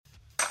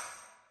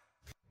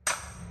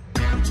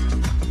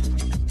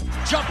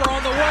jumper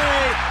on the way.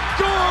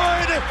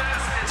 Good!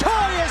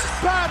 Tyus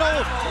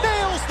Battle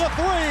nails the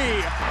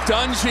three.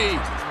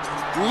 Dungy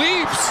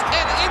leaps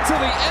and into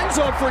the end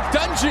zone for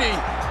Dungy.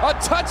 A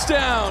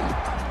touchdown.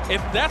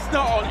 If that's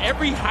not on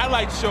every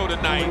highlight show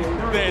tonight,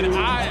 then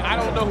I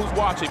don't know who's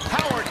watching.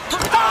 Howard for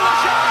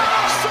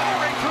shot,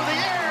 soaring through the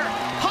air.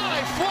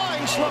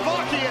 High-flying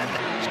Slovakian.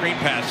 Screen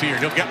pass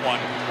here. He'll get one.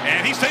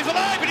 And he stays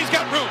alive, and he's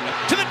got room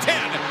to the 10.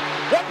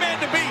 One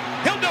man to beat.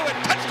 He'll do it.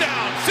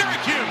 Touchdown,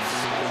 Syracuse.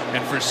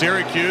 And for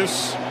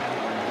Syracuse,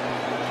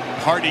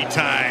 party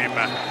time.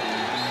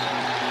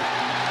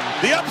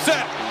 The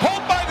upset,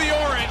 pulled by the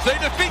Orange. They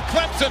defeat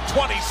Clemson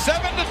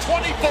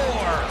 27-24.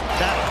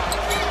 Battle,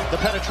 the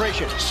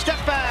penetration, step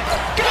back.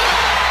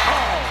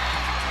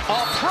 Oh,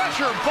 a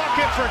pressure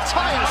bucket for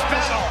Tyus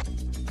Battle.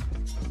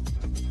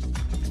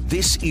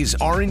 This is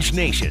Orange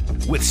Nation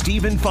with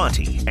Stephen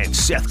Fonte and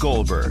Seth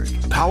Goldberg,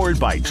 powered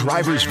by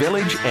Drivers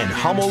Village and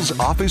Hummel's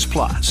Office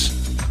Plus.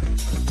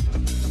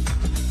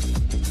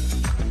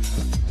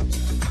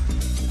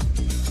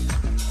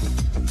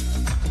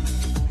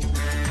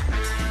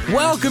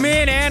 Welcome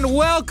in and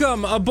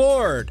welcome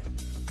aboard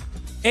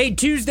a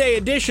Tuesday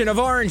edition of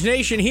Orange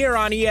Nation here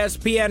on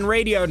ESPN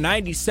Radio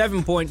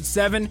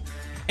 97.7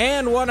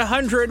 and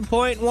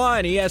 100.1,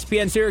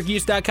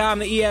 ESPNSyracuse.com,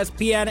 the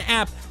ESPN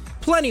app.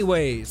 Plenty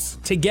ways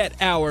to get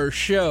our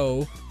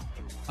show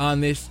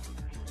on this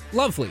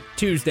lovely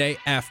Tuesday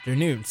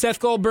afternoon. Seth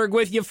Goldberg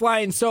with you,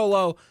 flying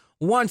solo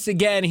once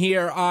again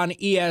here on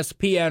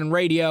ESPN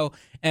Radio.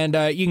 And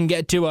you can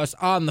get to us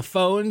on the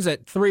phones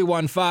at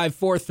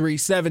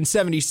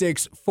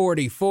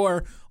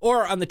 315-437-7644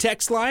 or on the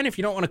text line if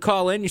you don't want to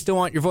call in, you still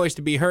want your voice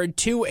to be heard,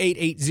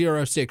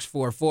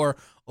 288-0644,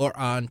 or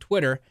on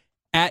Twitter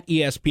at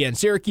ESPN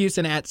Syracuse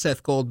and at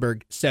Seth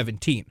Goldberg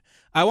 17.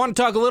 I want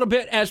to talk a little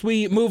bit as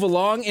we move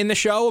along in the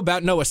show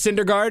about Noah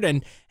Syndergaard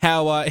and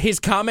how his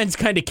comments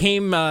kind of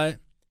came, we're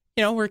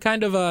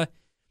kind of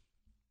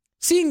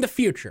seeing the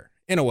future.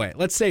 In a way,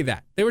 let's say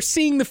that. They were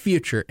seeing the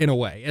future in a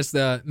way as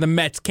the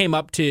Mets came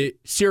up to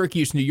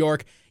Syracuse, New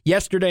York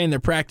yesterday, and they're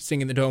practicing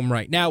in the Dome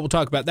right now. We'll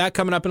talk about that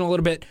coming up in a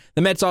little bit.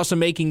 The Mets also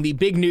making the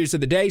big news of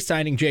the day,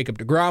 signing Jacob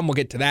deGrom. We'll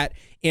get to that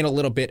in a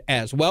little bit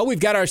as well. We've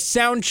got our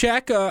sound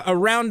check, a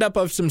roundup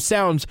of some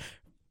sounds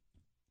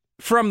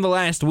from the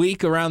last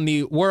week around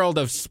the world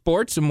of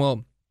sports, and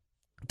we'll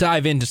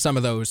dive into some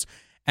of those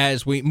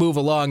as we move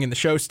along in the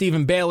show.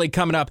 Stephen Bailey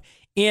coming up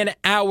in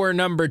hour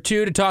number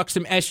 2 to talk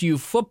some SU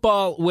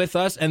football with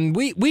us. And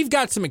we've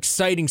got some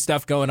exciting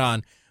stuff going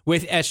on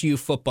with SU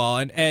football.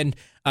 And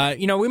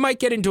we might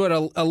get into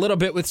it a little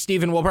bit with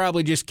Stephen. We'll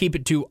probably just keep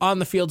it to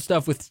on-the-field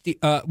stuff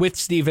with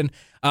Stephen.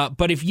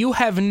 But if you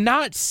have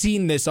not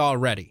seen this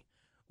already,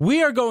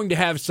 we are going to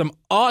have some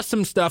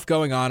awesome stuff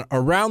going on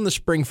around the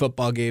spring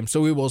football game. So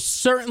we will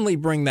certainly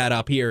bring that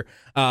up here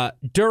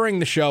during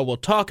the show. We'll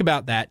talk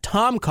about that.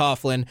 Tom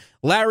Coughlin,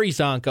 Larry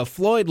Zonka,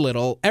 Floyd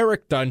Little,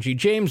 Eric Dungy,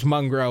 James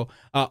Mungro,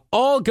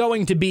 all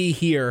going to be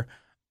here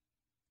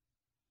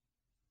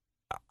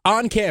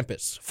on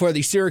campus for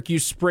the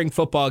Syracuse spring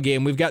football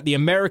game. We've got the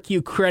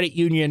AmeriQ Credit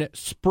Union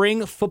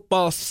Spring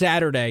Football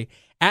Saturday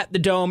at the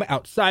Dome,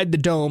 outside the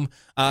Dome.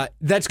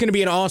 That's going to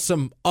be an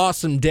awesome,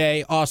 awesome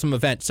day, awesome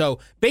event. So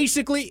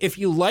basically, if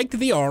you liked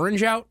the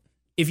Orange Out,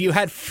 if you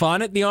had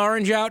fun at the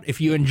Orange Out, if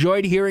you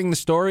enjoyed hearing the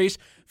stories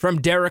from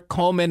Derek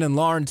Coleman and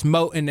Lawrence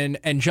Moten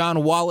and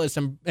John Wallace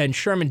and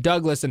Sherman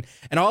Douglas and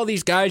all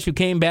these guys who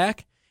came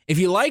back, if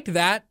you liked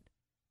that,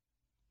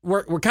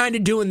 we're kind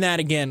of doing that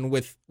again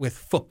with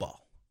football.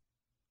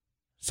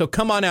 So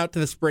come on out to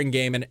the spring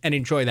game and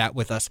enjoy that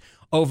with us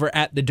over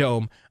at the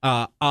Dome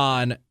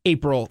on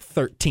April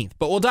 13th.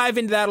 But we'll dive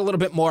into that a little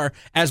bit more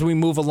as we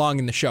move along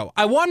in the show.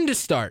 I wanted to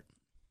start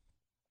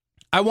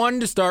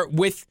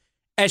with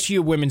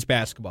SU women's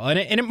basketball. And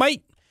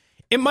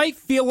it might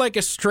feel like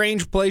a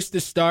strange place to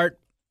start.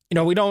 You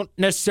know, we don't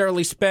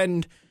necessarily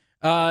spend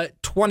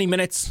 20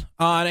 minutes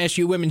on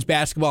SU women's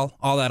basketball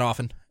all that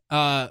often.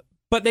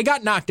 But they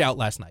got knocked out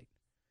last night.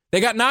 They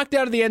got knocked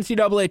out of the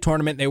NCAA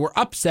tournament. They were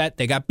upset.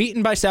 They got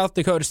beaten by South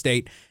Dakota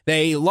State.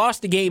 They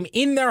lost a game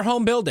in their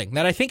home building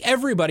that I think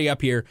everybody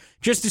up here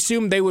just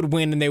assumed they would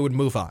win and they would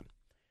move on.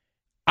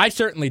 I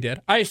certainly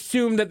did. I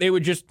assumed that they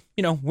would just,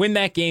 win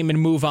that game and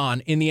move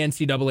on in the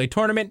NCAA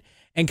tournament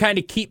and kind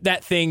of keep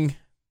that thing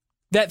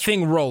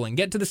rolling.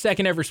 Get to the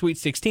second ever Sweet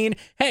 16.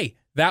 Hey,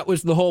 that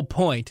was the whole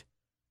point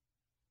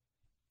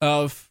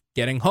of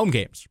getting home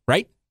games,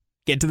 right?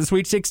 Get to the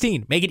Sweet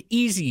 16. Make it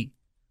easy,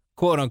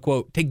 quote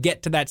unquote, to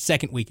get to that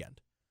second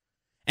weekend.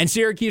 And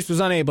Syracuse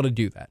was unable to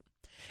do that.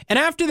 And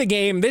after the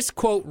game, this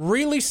quote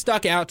really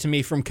stuck out to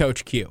me from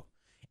Coach Q.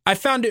 I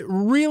found it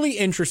really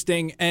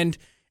interesting, and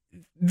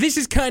this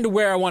is kind of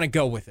where I want to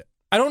go with it.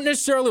 I don't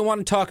necessarily want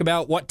to talk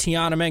about what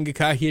Tiana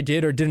Mangakahia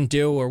did or didn't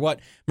do, or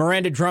what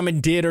Miranda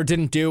Drummond did or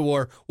didn't do,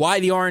 or why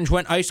the Orange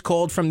went ice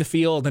cold from the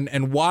field,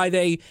 and why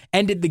they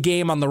ended the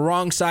game on the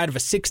wrong side of a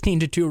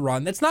 16-2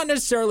 run. That's not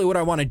necessarily what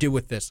I want to do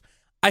with this.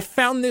 I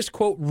found this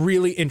quote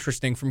really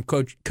interesting from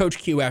Coach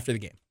Q after the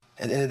game.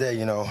 at the end of the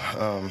day,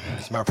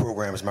 it's my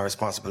program, it's my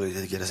responsibility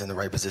to get us in the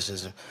right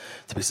positions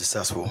to be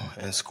successful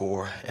and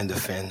score and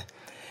defend.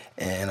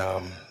 And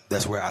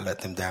that's where I let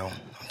them down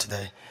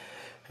today.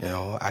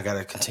 I got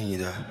to continue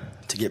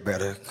to get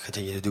better,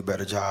 continue to do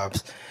better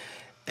jobs,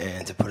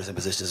 and to put us in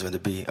positions to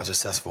be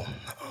successful.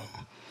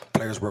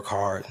 Players work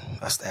hard,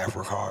 our staff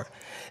work hard,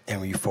 and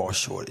when you fall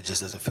short, it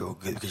just doesn't feel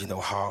good because you know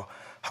how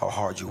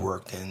hard you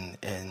worked and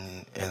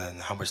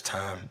how much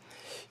time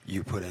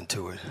you put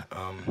into it.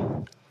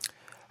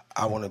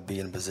 I want to be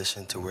in a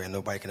position to where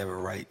nobody can ever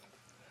write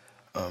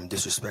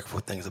disrespectful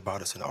things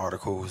about us in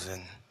articles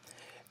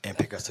and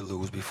pick us to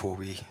lose before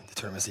the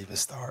tournaments even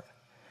start.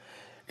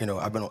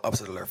 I've been on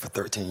upset alert for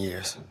 13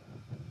 years,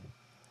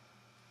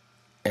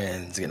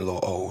 and it's getting a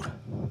little old.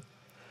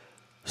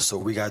 So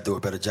we got to do a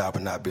better job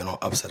of not being on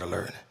upset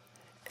alert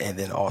and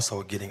then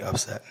also getting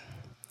upset.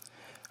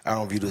 I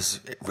don't view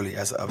this really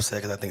as an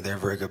upset because I think they're a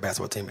very good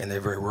basketball team and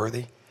they're very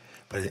worthy.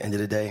 But at the end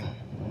of the day,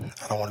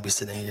 I don't want to be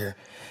sitting here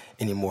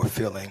anymore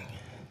feeling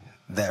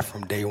that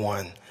from day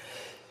one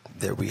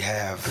that we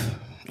have,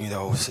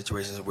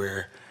 situations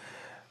where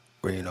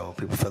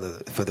people feel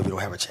that we don't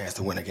have a chance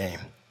to win a game.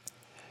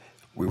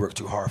 We work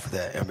too hard for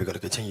that, and we're going to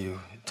continue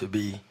to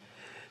be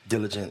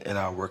diligent in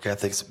our work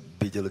ethics,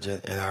 be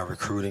diligent in our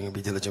recruiting,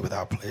 be diligent with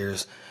our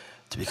players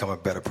to become a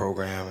better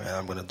program, and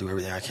I'm going to do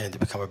everything I can to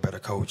become a better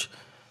coach.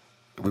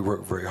 We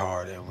work very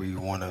hard, and we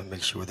want to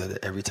make sure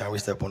that every time we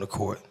step on the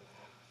court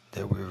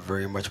that we're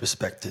very much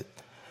respected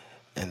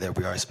and that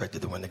we are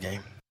expected to win the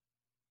game.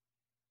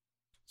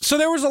 So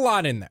there was a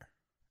lot in there.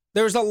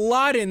 There was a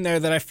lot in there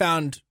that I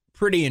found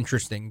pretty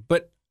interesting,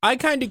 but I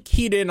kind of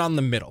keyed in on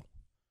the middle.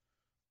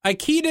 I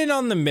keyed in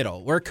on the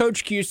middle where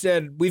Coach Q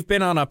said, we've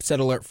been on upset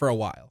alert for a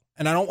while,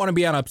 and I don't want to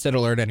be on upset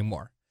alert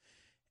anymore.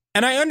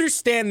 And I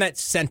understand that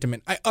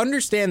sentiment. I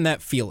understand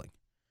that feeling.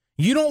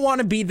 You don't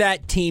want to be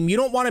that team. You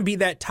don't want to be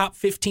that top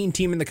 15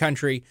 team in the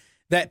country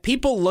that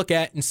people look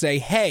at and say,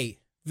 hey,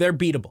 they're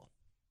beatable.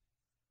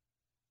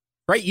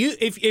 Right?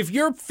 If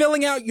you're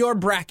filling out your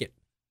bracket,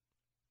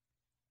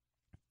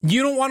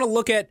 you don't want to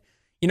look at,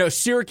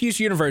 Syracuse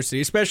University,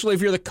 especially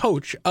if you're the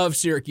coach of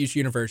Syracuse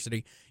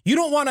University. You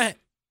don't want to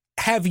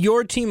have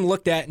your team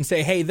looked at and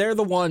say, hey, they're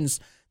the ones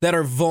that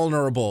are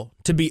vulnerable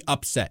to be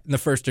upset in the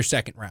first or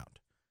second round.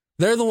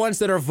 They're the ones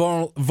that are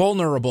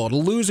vulnerable to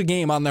lose a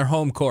game on their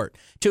home court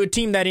to a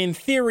team that in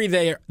theory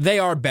they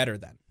are better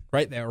than,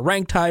 right? They are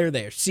ranked higher.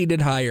 They are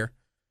seated higher.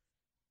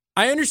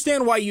 I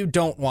understand why you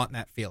don't want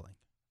that feeling.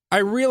 I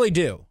really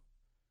do.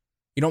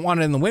 You don't want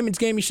it in the women's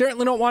game. You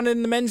certainly don't want it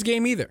in the men's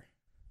game either.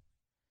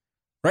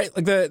 Right?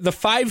 Like the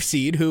 5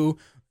 seed who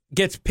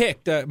gets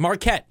picked,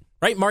 Marquette,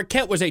 right?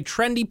 Marquette was a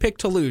trendy pick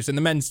to lose in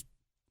the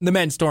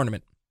men's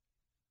tournament.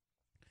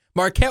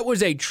 Marquette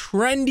was a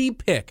trendy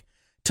pick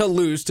to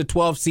lose to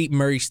 12 seed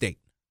Murray State.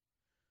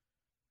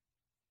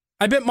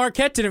 I bet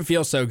Marquette didn't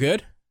feel so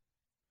good.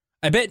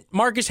 I bet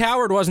Marcus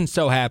Howard wasn't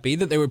so happy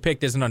that they were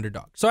picked as an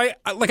underdog. So I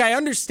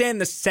understand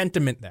the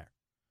sentiment there.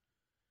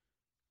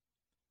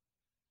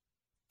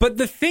 But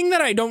the thing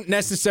that I don't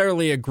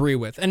necessarily agree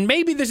with, and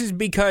maybe this is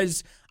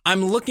because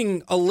I'm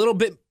looking a little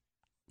bit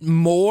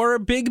more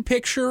big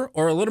picture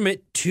or a little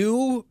bit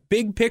too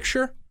big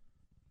picture,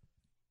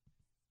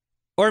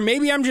 or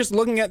maybe I'm just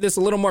looking at this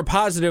a little more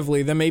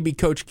positively than maybe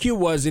Coach Q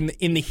was in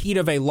the heat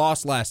of a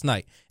loss last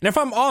night. And if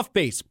I'm off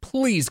base,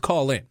 please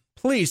call in.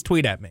 Please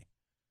tweet at me.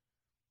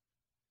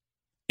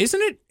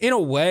 Isn't it, in a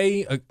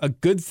way, a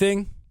good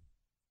thing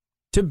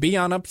to be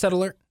on upset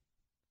alert?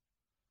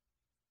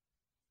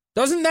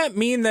 Doesn't that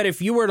mean that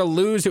if you were to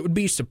lose, it would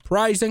be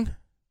surprising?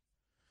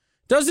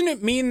 Doesn't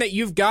it mean that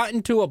you've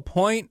gotten to a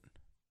point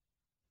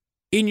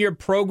in your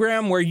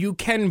program where you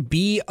can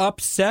be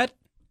upset?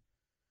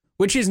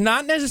 Which is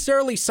not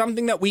necessarily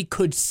something that we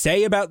could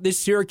say about this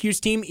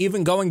Syracuse team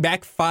even going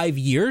back 5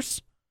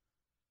 years.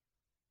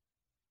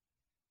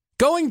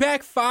 Going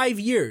back 5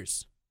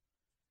 years,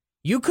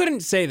 you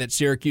couldn't say that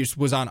Syracuse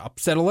was on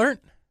upset alert.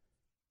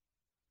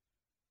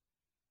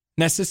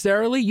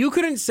 Necessarily. You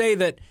couldn't say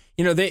that,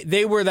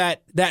 they were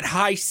that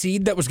high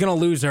seed that was going to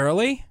lose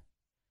early.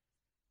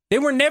 They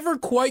were never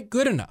quite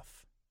good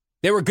enough.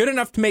 They were good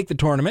enough to make the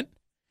tournament.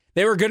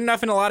 They were good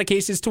enough in a lot of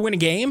cases to win a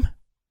game.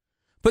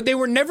 But they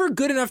were never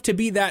good enough to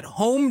be that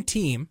home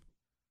team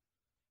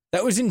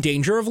that was in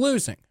danger of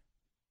losing.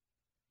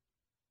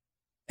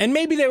 And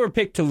maybe they were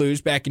picked to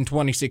lose back in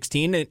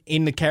 2016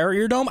 in the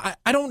Carrier Dome.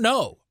 I don't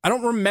know. I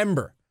don't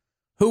remember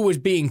who was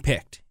being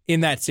picked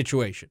in that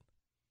situation.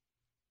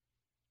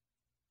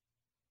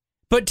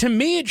 But to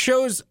me, it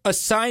shows a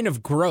sign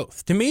of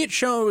growth. To me, it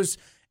shows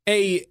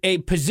a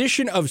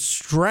position of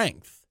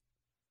strength.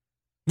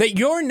 That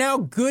you're now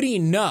good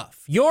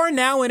enough. You're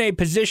now in a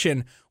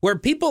position where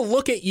people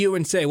look at you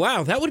and say,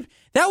 wow, that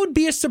would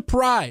be a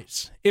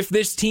surprise if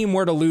this team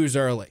were to lose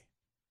early.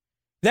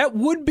 That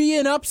would be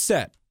an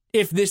upset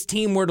if this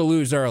team were to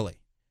lose early.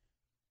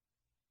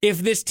 If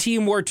this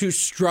team were to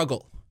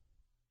struggle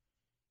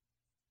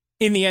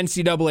in the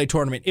NCAA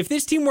tournament. If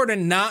this team were to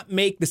not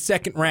make the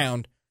second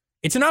round,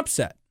 it's an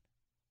upset.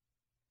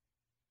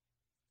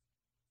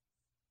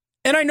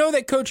 And I know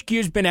that Coach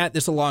Q's been at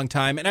this a long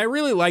time, and I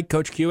really like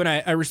Coach Q, and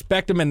I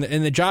respect him, and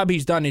the job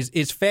he's done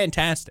is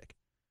fantastic.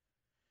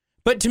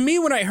 But to me,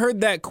 when I heard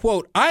that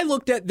quote, I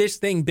looked at this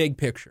thing big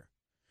picture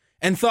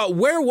and thought,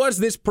 where was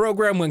this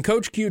program when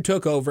Coach Q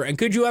took over? And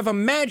could you have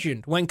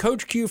imagined when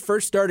Coach Q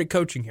first started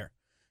coaching here?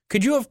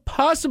 Could you have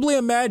possibly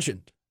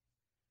imagined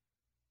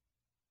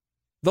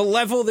the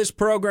level this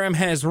program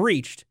has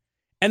reached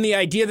and the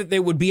idea that they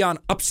would be on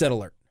upset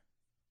alert?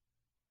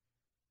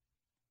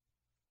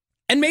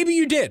 And maybe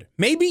you did.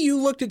 Maybe you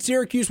looked at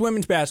Syracuse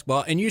women's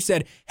basketball and you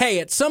said,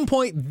 hey, at some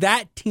point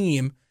that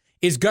team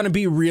is going to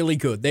be really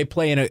good. They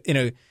play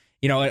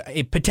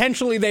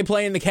potentially they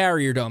play in the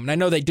Carrier Dome. And I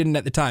know they didn't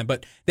at the time,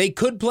 but they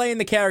could play in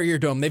the Carrier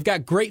Dome. They've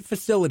got great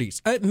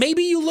facilities.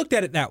 Maybe you looked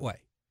at it that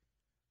way.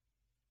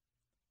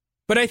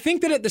 But I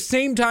think that at the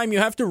same time, you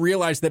have to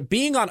realize that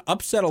being on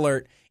upset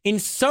alert in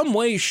some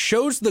ways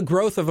shows the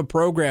growth of a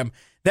program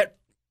that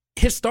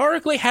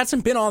historically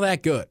hasn't been all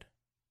that good.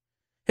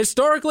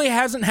 Historically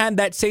hasn't had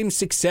that same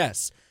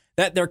success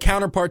that their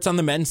counterparts on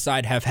the men's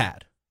side have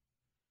had.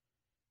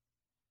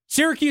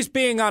 Syracuse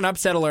being on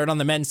upset alert on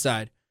the men's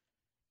side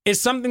is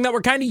something that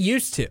we're kind of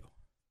used to.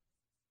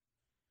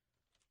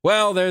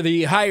 Well, they're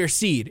the higher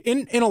seed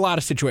in a lot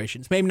of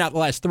situations, maybe not the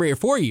last 3 or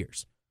 4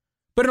 years,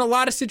 but in a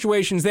lot of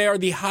situations, they are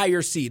the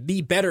higher seed,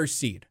 the better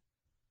seed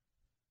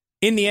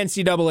in the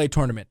NCAA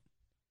tournament.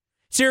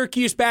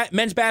 Syracuse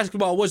men's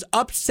basketball was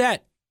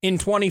upset in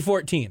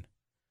 2014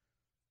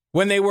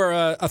 when they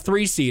were a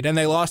 3 seed and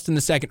they lost in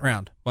the second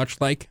round,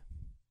 much like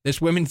this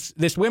women's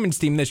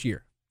team this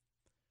year.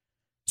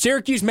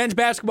 Syracuse men's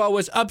basketball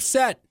was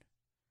upset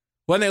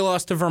when they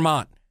lost to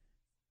Vermont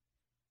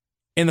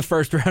in the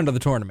first round of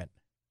the tournament.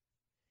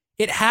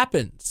 It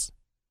happens.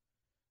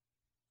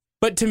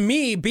 But to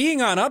me,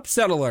 being on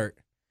upset alert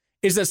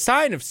is a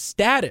sign of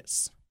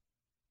status.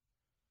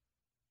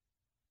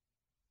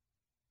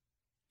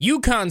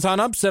 UConn's on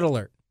upset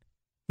alert.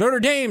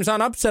 Notre Dame's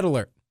on upset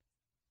alert.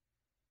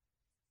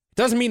 It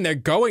doesn't mean they're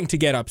going to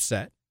get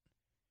upset.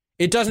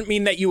 It doesn't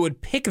mean that you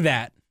would pick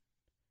that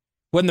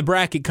when the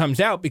bracket comes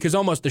out, because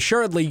almost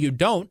assuredly you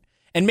don't.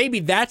 And maybe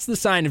that's the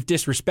sign of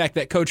disrespect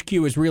that Coach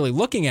Q is really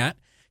looking at,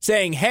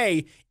 saying,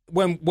 hey,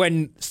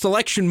 when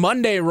Selection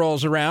Monday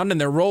rolls around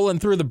and they're rolling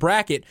through the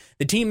bracket,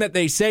 the team that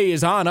they say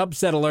is on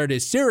upset alert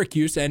is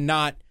Syracuse and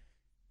not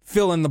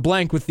fill in the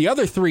blank with the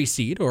other 3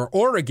 seed, or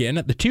Oregon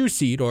at the 2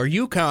 seed, or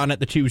UConn at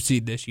the 2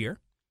 seed this year.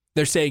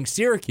 They're saying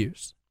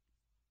Syracuse.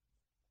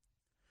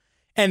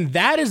 And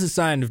that is a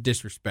sign of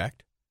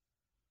disrespect.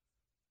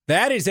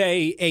 That is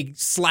a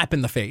slap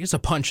in the face, a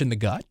punch in the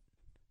gut.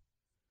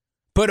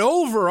 But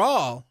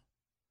overall,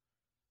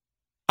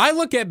 I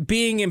look at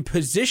being in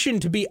position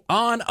to be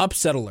on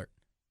upset alert.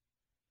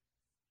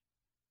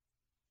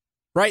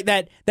 Right?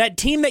 That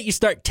team that you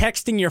start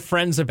texting your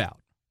friends about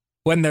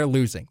when they're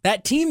losing.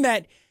 That team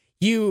that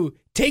you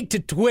take to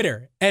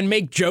Twitter and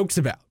make jokes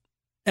about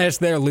as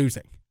they're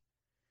losing.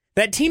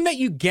 That team that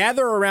you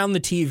gather around the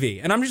TV.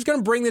 And I'm just going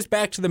to bring this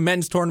back to the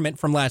men's tournament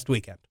from last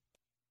weekend.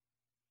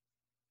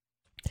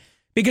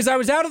 Because I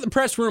was out at the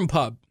Press Room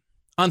Pub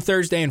on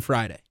Thursday and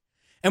Friday.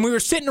 And we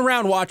were sitting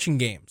around watching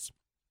games.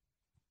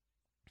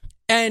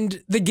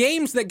 And the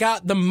games that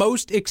got the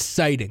most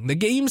exciting, the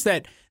games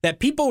that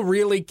people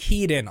really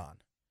keyed in on,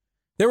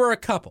 there were a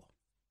couple.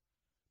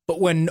 But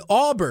when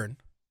Auburn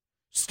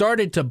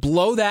started to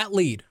blow that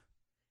lead,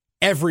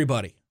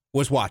 everybody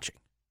was watching.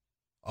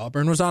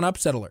 Auburn was on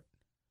upset alert.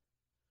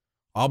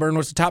 Auburn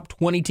was the top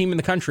 20 team in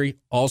the country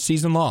all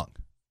season long.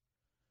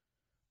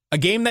 A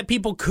game that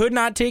people could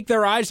not take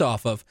their eyes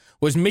off of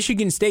was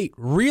Michigan State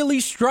really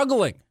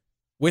struggling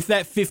with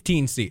that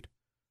 15 seed.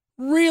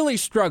 Really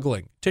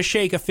struggling to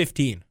shake a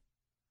 15.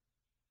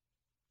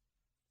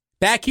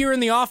 Back here in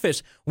the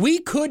office, we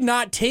could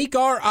not take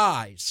our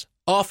eyes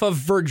off of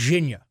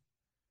Virginia.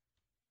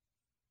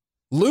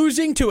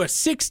 Losing to a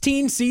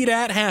 16 seed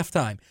at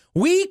halftime.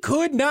 We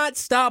could not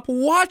stop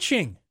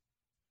watching.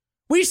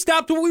 We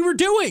stopped what we were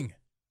doing.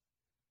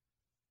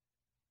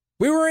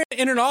 We were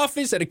in an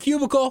office at a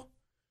cubicle,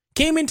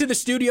 came into the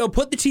studio,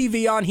 put the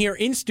TV on here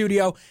in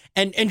studio,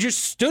 and just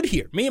stood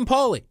here, me and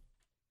Paulie.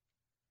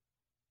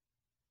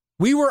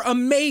 We were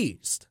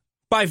amazed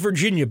by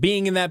Virginia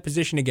being in that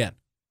position again.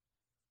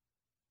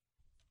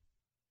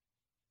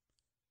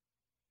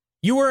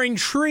 You were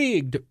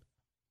intrigued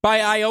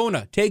by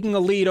Iona taking a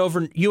lead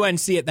over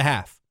UNC at the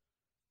half.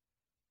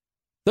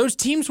 Those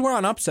teams were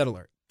on upset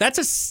alert. That's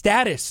a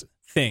status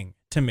thing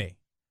to me.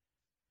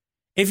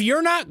 If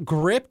you're not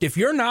gripped, if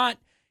you're not,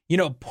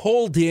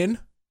 pulled in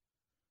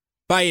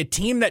by a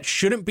team that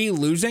shouldn't be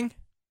losing,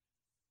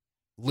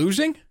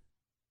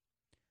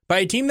 by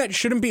a team that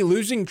shouldn't be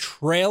losing,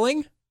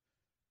 trailing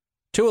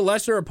to a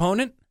lesser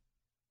opponent,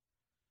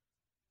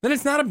 then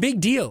it's not a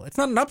big deal. It's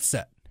not an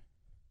upset.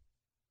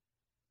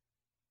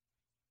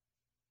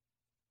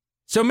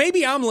 So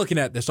maybe I'm looking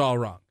at this all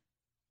wrong.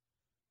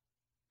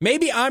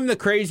 Maybe I'm the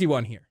crazy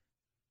one here.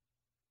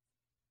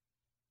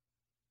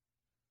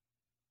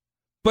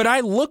 But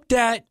I looked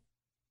at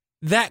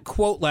that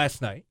quote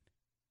last night,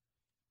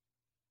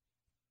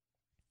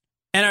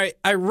 And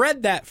I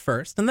read that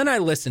first, and then I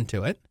listened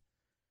to it,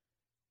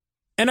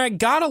 and I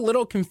got a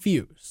little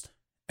confused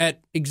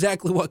at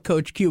exactly what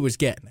Coach Q was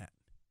getting at.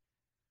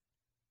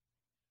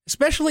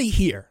 Especially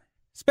here,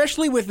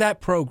 especially with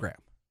that program.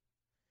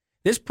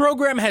 This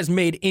program has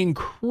made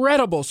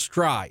incredible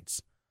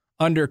strides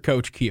under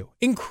Coach Q.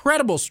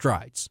 Incredible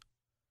strides.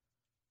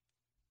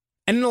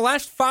 And in the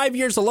last 5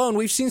 years alone,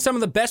 we've seen some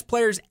of the best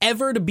players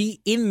ever to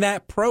be in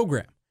that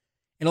program.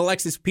 In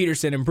Alexis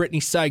Peterson and Brittany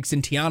Sykes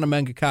and Tiana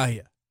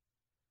Mangakahia.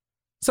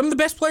 Some of the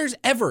best players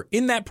ever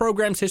in that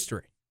program's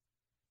history.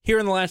 Here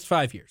in the last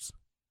 5 years.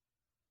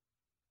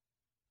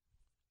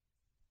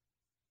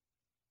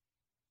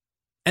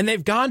 And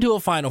they've gone to a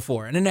Final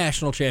Four and a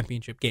national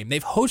championship game.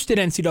 They've hosted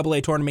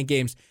NCAA tournament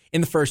games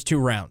in the first 2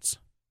 rounds.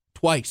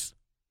 Twice.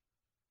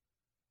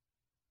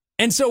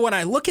 And so when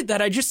I look at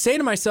that, I just say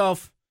to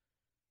myself,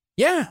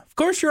 yeah, of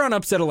course you're on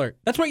upset alert.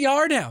 That's what you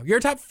are now. You're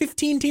a top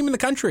 15 team in the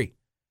country.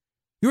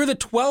 You were the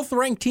 12th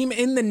ranked team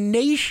in the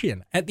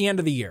nation at the end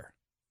of the year.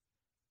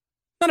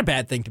 Not a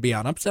bad thing to be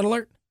on upset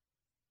alert.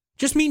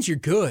 Just means you're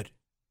good.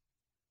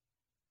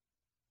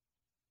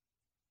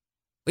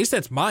 At least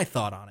that's my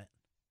thought on it.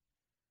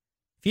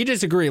 If you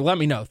disagree, let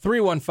me know.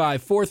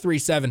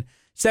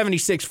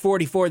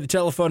 315-437-7644, the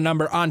telephone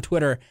number, on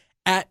Twitter,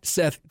 at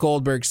Seth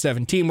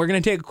Goldberg17. We're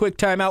going to take a quick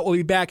timeout. We'll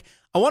be back.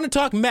 I want to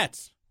talk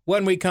Mets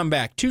when we come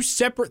back. 2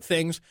 separate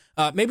things.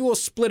 Maybe we'll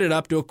split it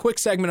up, do a quick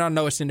segment on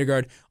Noah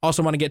Syndergaard.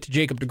 Also want to get to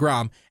Jacob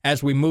deGrom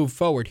as we move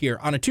forward here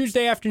on a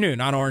Tuesday afternoon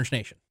on Orange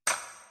Nation.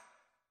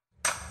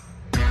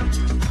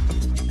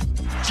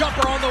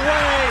 Jumper on the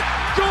way.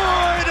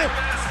 Good.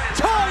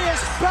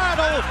 Tyus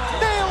Battle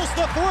nails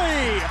the 3.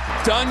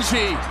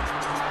 Dungy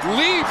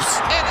leaps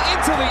and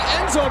into the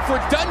end zone for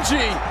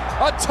Dungy.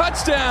 A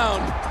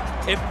touchdown.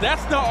 If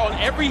that's not on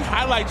every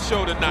highlight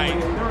show tonight,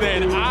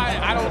 then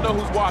I don't know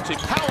who's watching.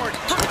 Howard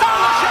for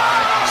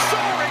shot,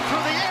 soaring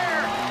through the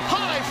air,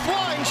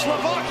 high-flying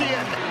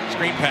Slovakian.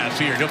 Screen pass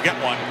here. He'll get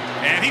one.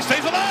 And he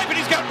stays alive, and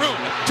he's got room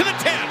to the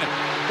 10.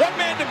 One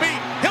man to beat.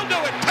 He'll do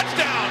it.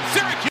 Touchdown,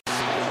 Syracuse.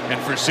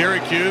 And for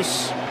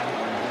Syracuse,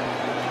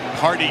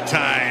 party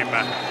time.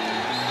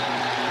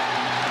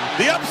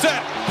 The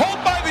upset,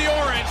 pulled by the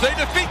Orange. They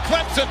defeat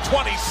Clemson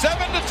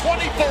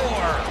 27-24.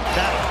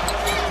 Battle.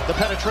 The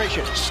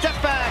penetration. Step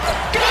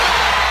back.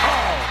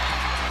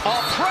 Oh!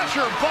 A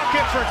pressure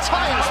bucket for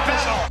Tyus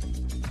Battle.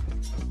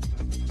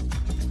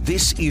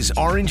 This is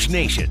Orange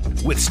Nation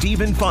with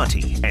Stephen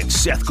Fonte and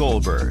Seth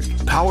Goldberg.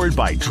 Powered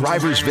by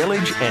Drivers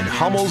Village and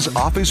Hummel's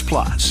Office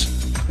Plus.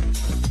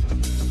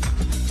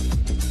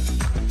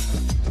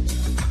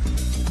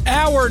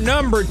 Hour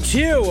number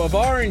 2 of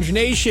Orange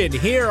Nation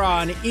here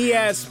on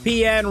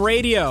ESPN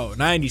Radio,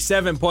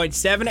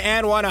 97.7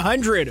 and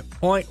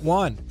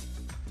 100.1.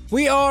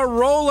 We are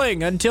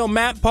rolling until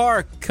Matt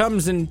Park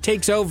comes and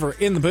takes over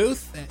in the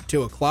booth at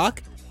 2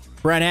 o'clock.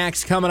 Brent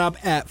Axe coming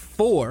up at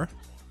 4.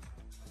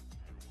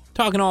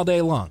 Talking all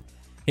day long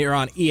here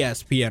on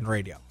ESPN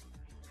Radio.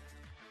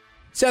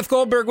 Seth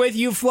Goldberg with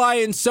you,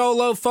 flying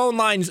solo. Phone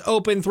lines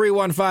open,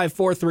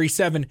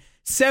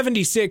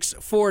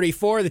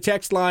 315-437-7644. The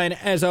text line,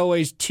 as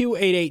always,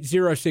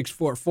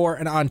 288-0644,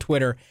 and on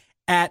Twitter,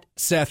 at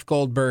Seth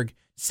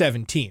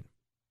Goldberg17.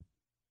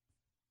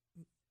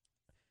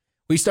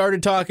 We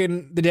started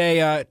talking the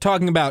day,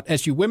 talking about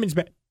SU women's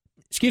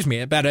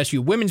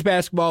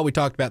basketball. We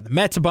talked about the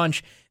Mets a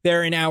bunch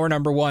there in hour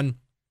number 1.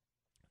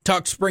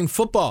 Talked spring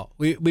football.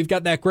 We've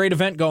got that great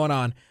event going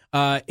on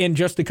in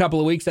just a couple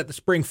of weeks at the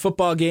spring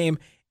football game,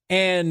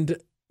 and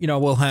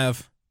we'll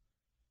have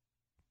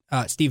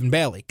Stephen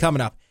Bailey coming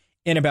up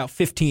in about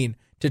 15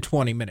 to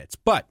 20 minutes.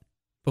 But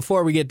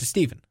before we get to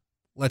Stephen,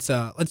 let's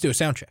do a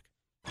sound check.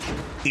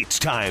 It's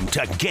time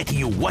to get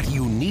you what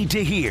you need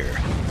to hear.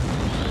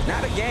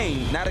 Not a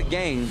game, not a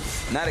game,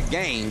 not a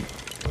game.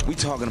 We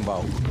talking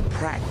about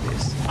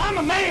practice. I'm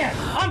a man.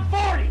 I'm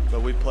 40.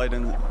 But we played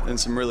in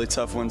some really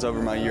tough ones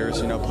over my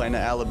years, playing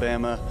at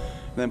Alabama,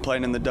 and then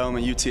playing in the Dome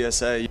at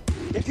UTSA.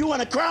 If you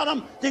want to crown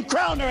them, then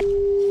crown their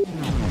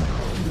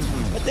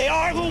But they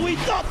are who we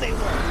thought they were,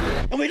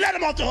 and we let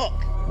them off the hook.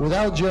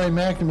 Without Jerry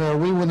McNamara,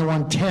 we wouldn't have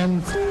won 10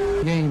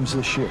 games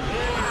this year.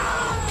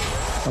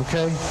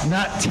 Okay?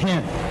 Not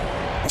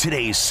 10.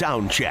 Today's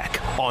sound check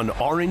on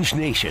Orange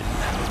Nation.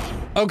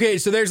 Okay,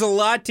 so there's a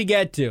lot to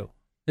get to.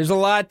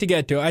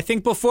 I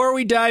think before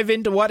we dive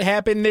into what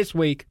happened this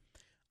week,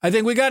 I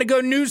think we got to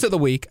go news of the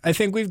week. I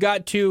think we've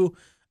got to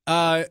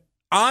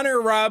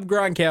honor Rob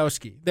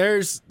Gronkowski.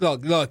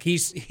 Look,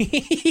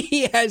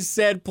 he has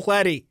said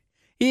plenty.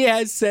 He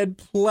has said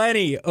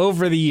plenty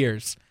over the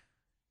years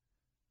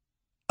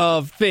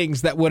of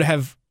things that would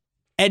have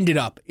ended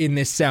up in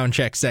this sound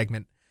check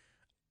segment.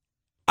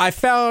 I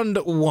found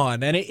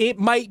one, and it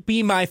might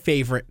be my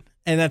favorite,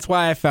 and that's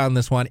why I found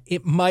this one.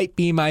 It might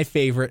be my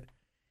favorite.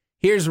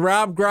 Here's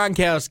Rob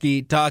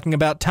Gronkowski talking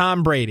about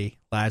Tom Brady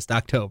last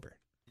October.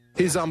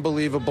 He's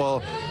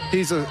unbelievable.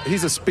 He's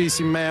a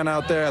species man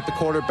out there at the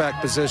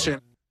quarterback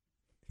position.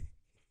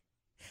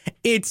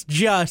 It's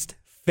just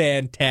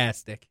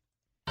fantastic.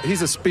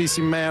 He's a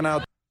species man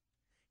out.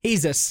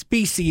 He's a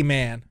species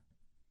man.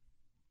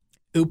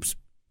 Oops.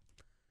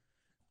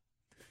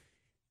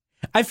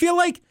 I feel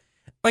like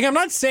I'm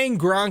not saying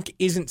Gronk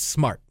isn't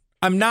smart.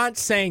 I'm not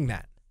saying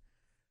that.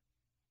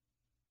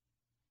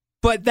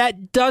 But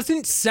that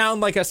doesn't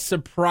sound like a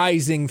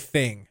surprising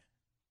thing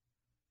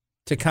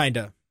to kind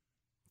of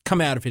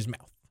come out of his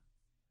mouth.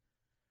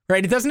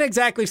 Right? It doesn't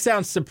exactly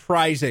sound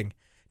surprising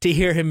to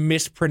hear him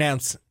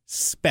mispronounce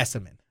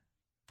specimen.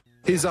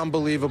 He's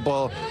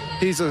unbelievable.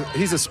 He's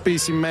a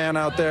species man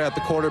out there at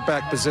the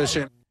quarterback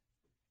position.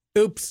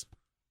 Oops.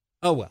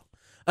 Oh,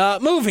 well.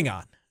 Moving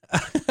on.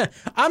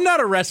 I'm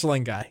not a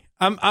wrestling guy.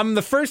 I'm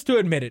the first to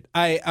admit it.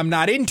 I'm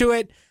not into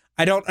it.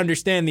 I don't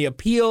understand the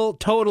appeal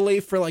totally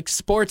for like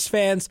sports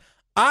fans.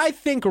 I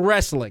think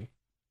wrestling,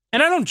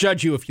 and I don't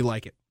judge you if you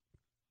like it.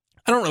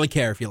 I don't really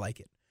care if you like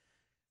it.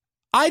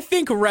 I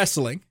think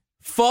wrestling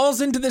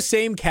falls into the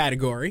same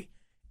category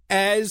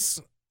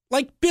as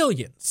like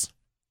Billions.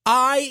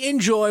 I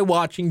enjoy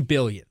watching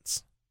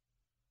Billions.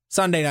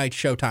 Sunday night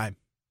Showtime.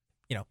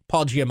 You know,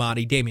 Paul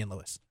Giamatti, Damian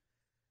Lewis.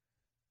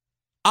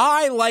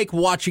 I like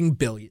watching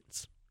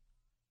Billions.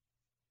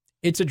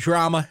 It's a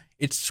drama.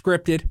 It's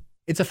scripted.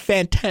 It's a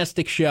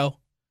fantastic show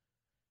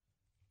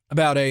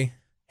about a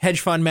hedge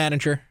fund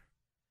manager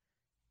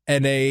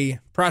and a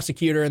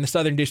prosecutor in the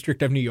Southern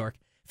District of New York.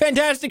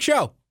 Fantastic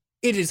show.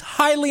 It is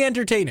highly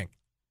entertaining.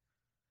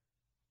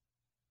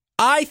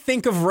 I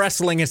think of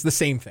wrestling as the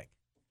same thing.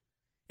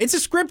 It's a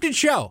scripted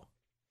show.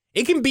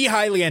 It can be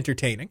highly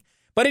entertaining,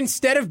 but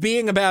instead of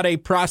being about a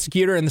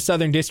prosecutor in the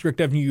Southern District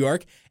of New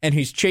York and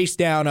his chase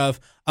down of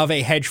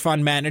a hedge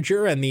fund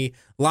manager and the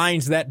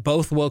lines that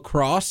both will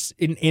cross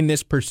in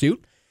this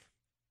pursuit,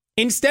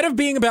 instead of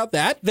being about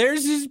that,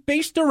 theirs is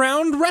based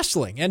around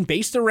wrestling and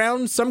based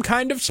around some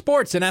kind of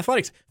sports and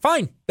athletics.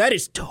 Fine. That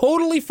is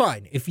totally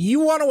fine. If you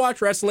want to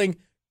watch wrestling,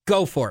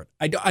 go for it.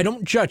 I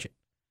don't judge it.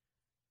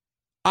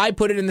 I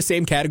put it in the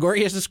same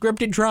category as a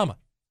scripted drama.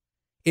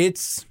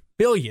 It's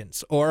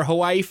Billions or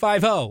Hawaii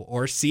Five-0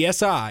 or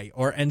CSI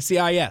or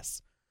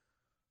NCIS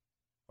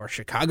or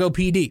Chicago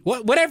PD.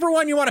 Whatever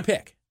one you want to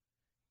pick.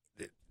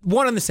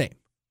 One and the same.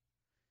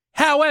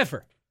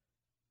 However,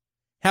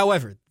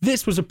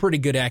 this was a pretty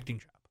good acting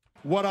job.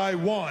 What I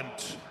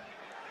want,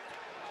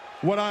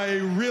 what I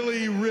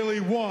really, really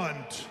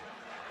want.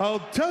 I'll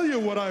tell you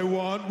what I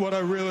want, what I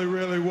really,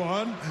 really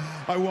want.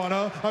 I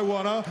wanna.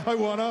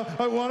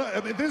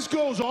 I mean, this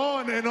goes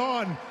on and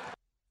on.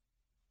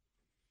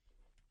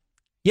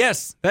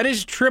 Yes, that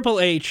is Triple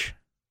H.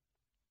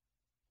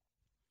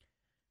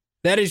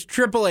 That is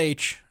Triple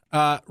H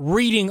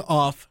reading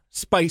off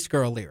Spice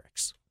Girl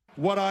lyrics.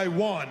 What I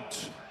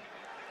want,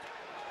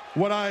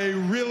 what I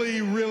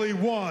really, really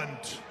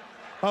want.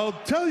 I'll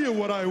tell you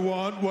what I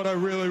want, what I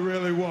really,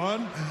 really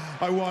want.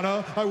 I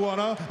wanna.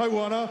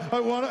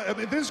 I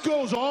mean, this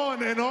goes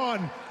on and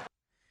on.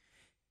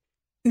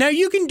 Now,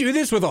 you can do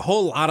this with a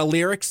whole lot of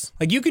lyrics.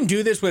 Like, you can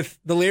do this with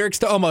the lyrics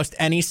to almost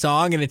any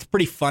song, and it's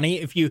pretty funny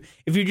if you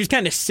just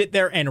kind of sit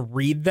there and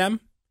read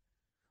them.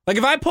 Like,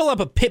 if I pull up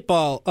a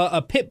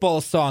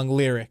Pitbull song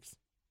lyrics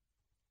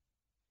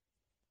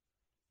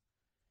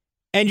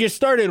and just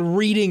started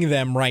reading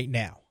them right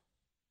now,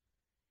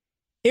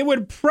 it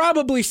would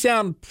probably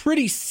sound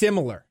pretty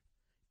similar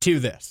to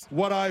this.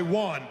 What I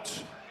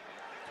want,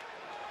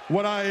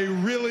 what I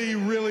really,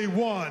 really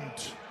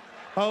want.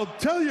 I'll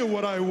tell you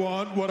what I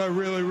want, what I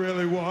really,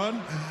 really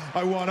want.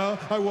 I wanna.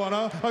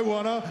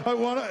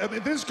 I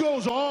mean, this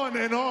goes on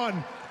and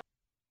on.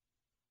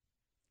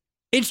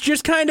 It's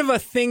just kind of a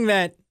thing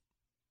that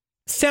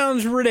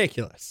sounds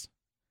ridiculous.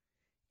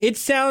 It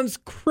sounds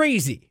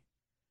crazy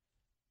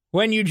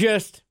when you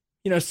just,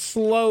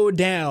 slow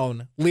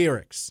down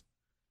lyrics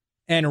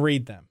and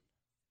read them.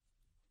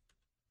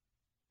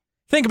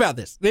 Think about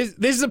this. This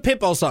is a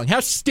Pitbull song.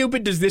 How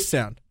stupid does this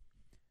sound?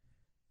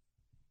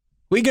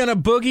 We gonna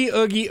boogie,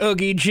 oogie,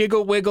 oogie,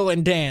 jiggle, wiggle,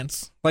 and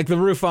dance like the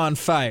roof on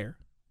fire.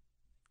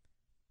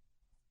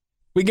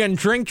 We gonna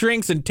drink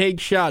drinks and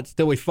take shots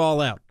till we fall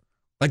out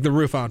like the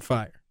roof on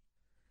fire.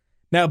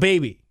 Now,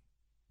 baby,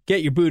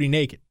 get your booty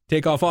naked.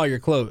 Take off all your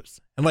clothes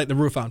and light the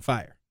roof on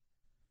fire.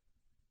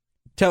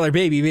 Tell her,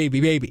 baby,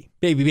 baby, baby,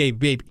 baby, baby,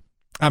 baby,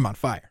 I'm on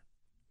fire.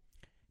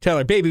 Tell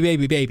her, baby,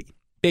 baby, baby,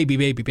 baby,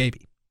 baby,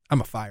 baby,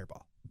 I'm a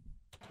fireball.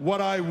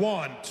 What I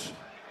want,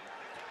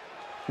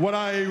 what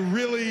I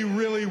really,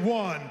 really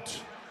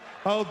want.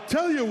 I'll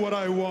tell you what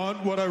I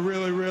want, what I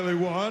really, really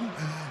want.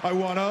 I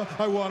wanna.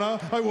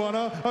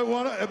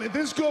 I mean,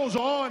 this goes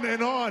on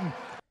and on.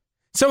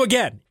 So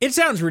again, it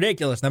sounds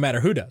ridiculous no matter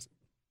who does it.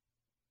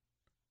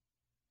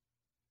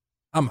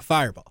 I'm a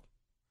fireball.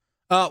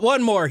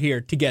 One more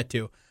here to get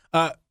to.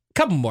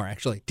 Couple more,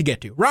 actually, to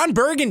get to. Ron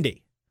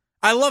Burgundy.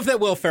 I love that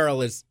Will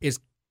Ferrell is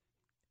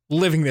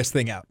living this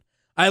thing out.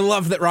 I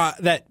love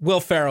that Will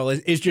Ferrell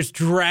is just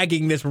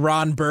dragging this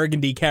Ron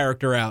Burgundy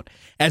character out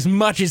as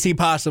much as he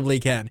possibly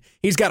can.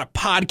 He's got a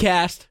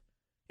podcast.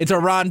 It's a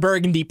Ron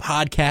Burgundy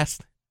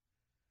podcast.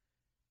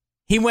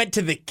 He went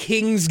to the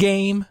Kings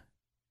game.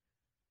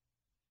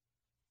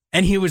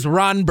 And he was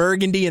Ron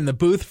Burgundy in the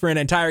booth for an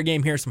entire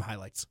game. Here's some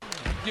highlights.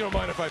 You don't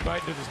mind if I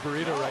bite into this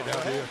burrito right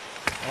now, do you?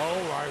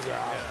 Oh, my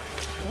God.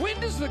 When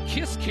does the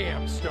kiss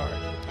cam start?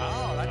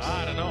 Oh,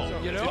 I don't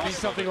know. You know, it'd be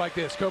something like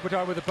this.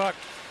 Kopitar with the puck.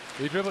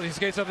 He dribbles, he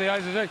skates up the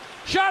ice and says,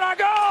 shot on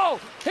goal!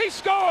 He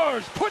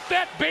scores! Put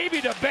that baby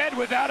to bed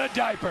without a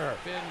diaper.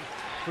 And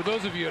for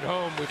those of you at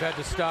home, we've had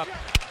to stop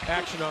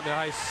action on the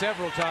ice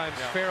several times.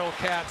 Yeah. Feral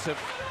cats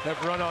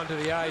have run onto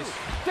the ice.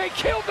 They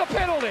killed the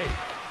penalty!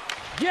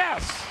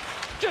 Yes!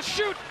 Just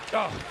shoot!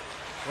 Oh,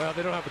 well,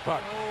 they don't have the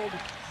puck.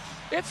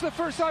 It's the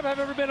first time I've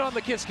ever been on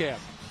the kiss cam.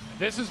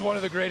 This is one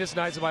of the greatest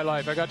nights of my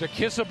life. I got to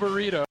kiss a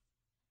burrito.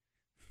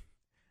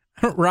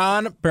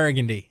 Ron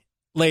Burgundy.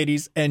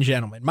 Ladies and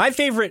gentlemen, my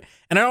favorite,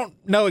 and I don't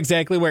know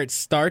exactly where it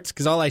starts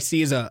because all I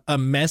see is a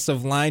mess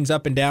of lines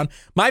up and down.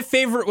 My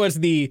favorite was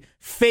the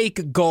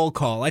fake goal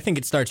call. I think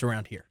it starts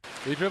around here.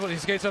 He dribbles, he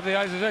skates up the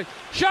ice and says,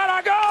 shot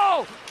on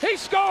goal! He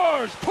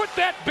scores! Put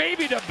that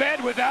baby to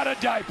bed without a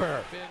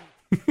diaper.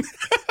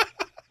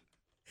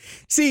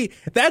 See,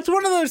 that's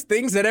one of those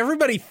things that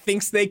everybody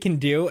thinks they can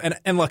do.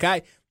 And look,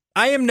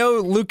 I am no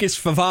Lucas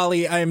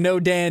Favali. I am no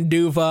Dan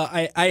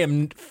Duva. I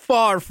am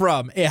far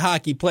from a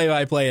hockey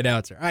play-by-play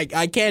announcer.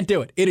 I can't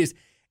do it. It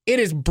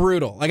is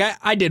brutal. Like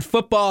I did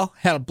football,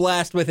 had a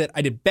blast with it.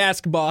 I did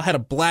basketball, had a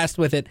blast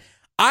with it.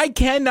 I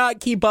cannot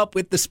keep up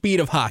with the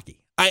speed of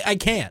hockey. I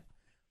can't.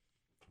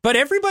 But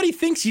everybody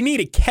thinks you need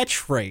a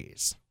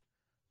catchphrase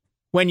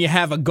when you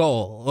have a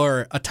goal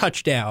or a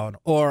touchdown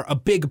or a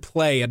big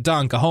play, a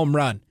dunk, a home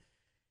run.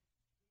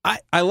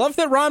 I love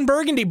that Ron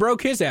Burgundy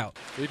broke his out.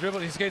 He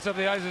dribbles, he skates up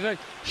the ice and says,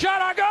 shot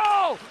on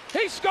goal!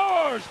 He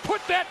scores!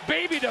 Put that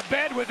baby to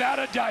bed without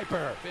a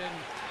diaper. And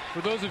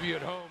for those of you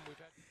at home,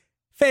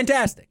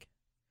 fantastic.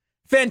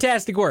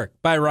 Fantastic work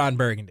by Ron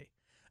Burgundy.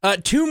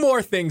 Two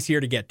more things here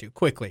to get to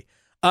quickly.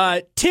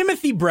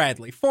 Timothy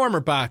Bradley,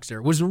 former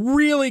boxer, was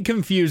really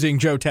confusing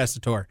Joe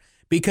Tessitore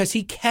because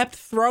he kept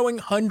throwing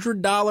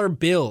 $100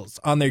 bills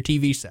on their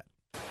TV set.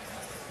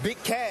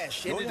 Big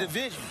cash in the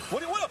division.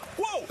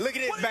 Whoa! Look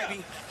at this,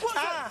 baby.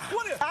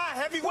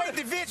 Heavyweight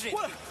division.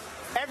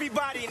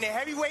 Everybody in the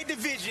heavyweight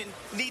division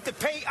need to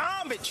pay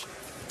homage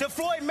to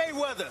Floyd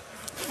Mayweather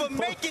for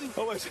making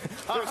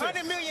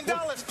 $100 million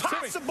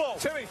possible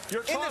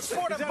in the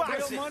sport of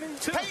boxing.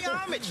 Pay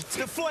homage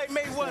to Floyd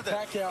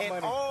Mayweather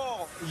and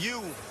all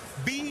you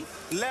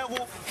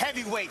B-level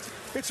heavyweights.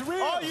 It's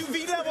real. All you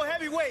B-level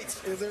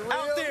heavyweights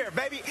out there,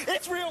 baby.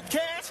 It's real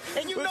cash,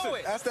 and you know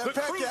it. That's that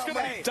the crew's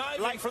gonna be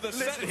diving for the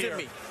set here.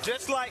 Me.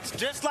 Just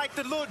like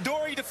the little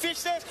Dory the fish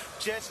says,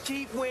 just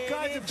keep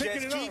winning,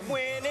 just keep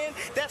winning.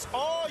 That's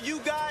all you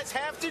guys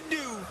have to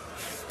do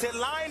to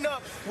line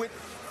up with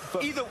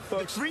either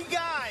the three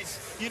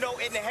guys, in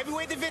the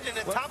heavyweight division,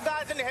 the top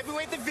guys in the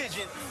heavyweight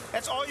division.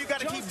 That's all you got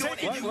to keep doing.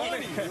 If you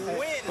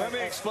win, let me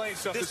explain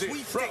something to you.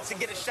 The sweepstakes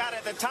and get a shot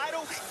at the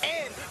title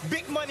and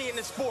big money in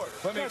the sport.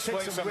 Let me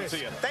explain something to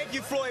you. Thank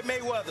you, Floyd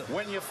Mayweather.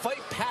 When you fight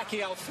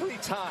Pacquiao 3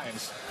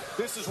 times,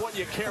 this is what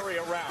you carry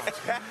around.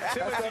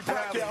 Timothy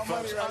Bradley.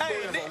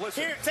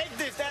 Here, take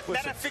this.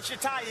 That'll fix your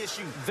tie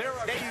issue. There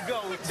you go.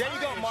 There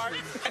you go, Mark.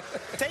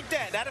 Take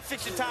that. That'll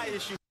fix your tie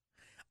issue.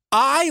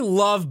 I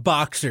love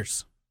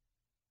boxers.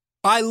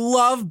 I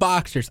love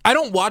boxers. I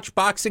don't watch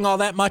boxing all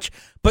that much,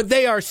 but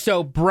they are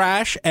so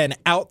brash and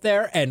out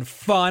there and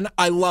fun.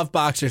 I love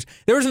boxers.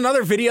 There was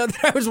another video that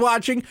I was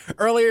watching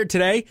earlier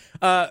today,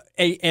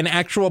 an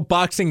actual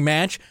boxing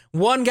match.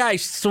 One guy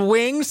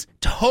swings,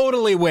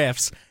 totally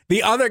whiffs.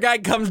 The other guy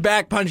comes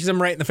back, punches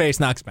him right in the face,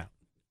 knocks him out.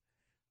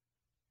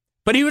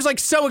 But he was like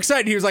so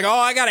excited. He was like, oh,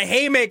 I got a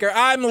haymaker.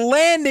 I'm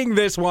landing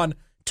this one.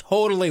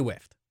 Totally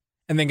whiffed.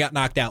 And then got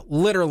knocked out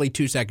literally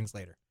 2 seconds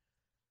later.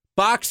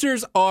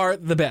 Boxers are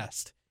the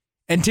best.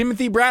 And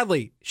Timothy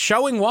Bradley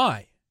showing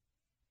why.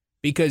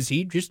 Because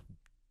he just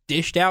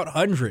dished out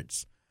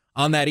hundreds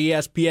on that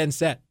ESPN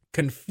set.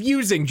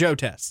 Confusing Joe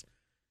Tess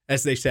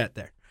as they sat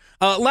there.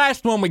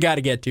 Last one we got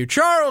to get to.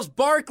 Charles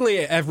Barkley,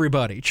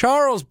 everybody.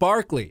 Charles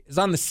Barkley is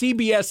on the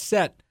CBS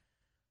set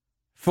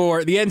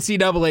for the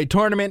NCAA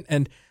tournament.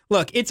 And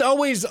look, it's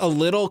always a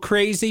little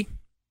crazy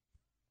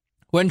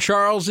when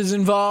Charles is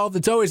involved.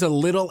 It's always a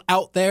little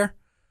out there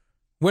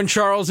when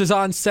Charles is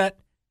on set.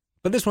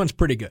 But this one's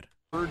pretty good.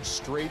 Third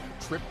straight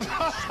trip to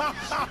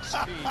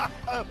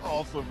That's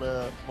awesome,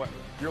 man. What,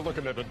 you're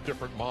looking at a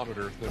different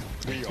monitor than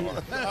we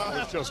are.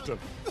 It's just a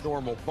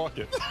normal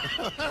bucket.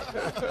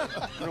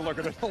 You're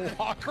looking at the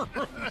locker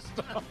room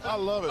stuff. I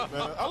love it,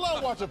 man. I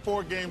love watching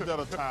 4 games at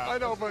a time. I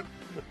know, but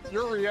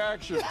your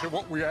reaction to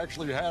what we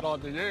actually had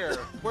on the air.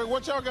 Wait,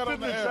 what y'all got on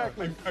the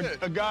exactly air?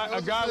 A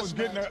guy was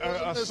getting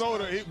a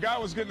soda. A guy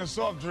was getting a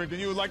soft drink,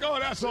 and you was like, oh,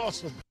 that's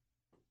awesome.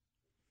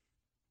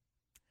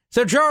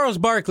 So Charles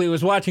Barkley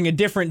was watching a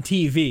different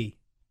TV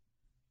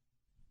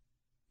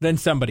than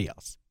somebody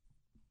else.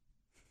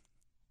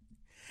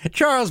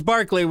 Charles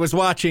Barkley was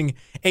watching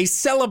a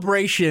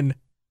celebration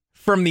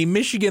from the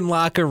Michigan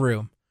locker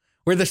room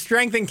where the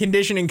strength and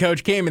conditioning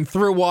coach came and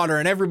threw water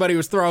and everybody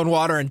was throwing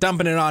water and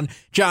dumping it on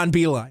John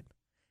Beilein.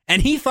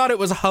 And he thought it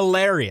was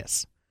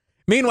hilarious.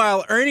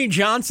 Meanwhile, Ernie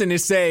Johnson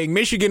is saying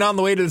Michigan on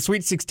the way to the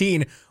Sweet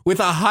 16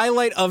 with a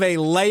highlight of a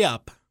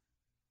layup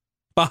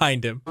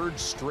behind him. Third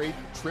straight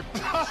trip.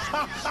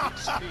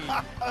 That's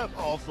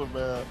awesome,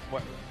 man.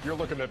 What? You're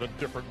looking at a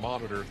different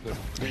monitor than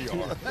we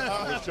are.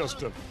 It's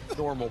just a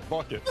normal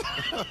bucket.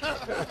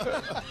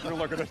 You're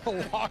looking at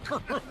the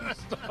locker room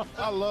stuff.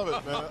 I love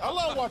it, man. I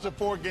love watching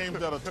 4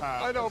 games at a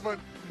time. I know, but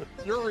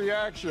your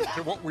reaction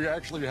to what we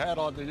actually had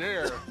on the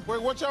air.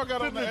 Wait, what y'all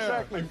got on the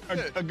air?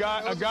 A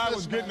guy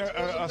was getting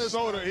a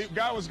soda. A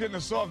guy was getting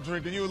a soft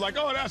drink, and you was like,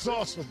 "Oh, that's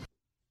awesome."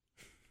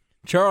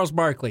 Charles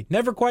Barkley.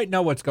 Never quite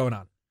know what's going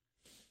on.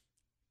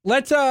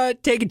 Let's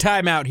take a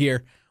time out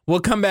here. We'll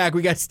come back.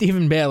 We got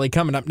Stephen Bailey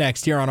coming up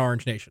next here on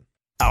Orange Nation.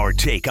 Our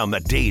take on the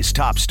day's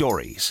top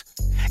stories.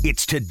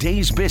 It's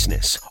Today's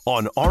Business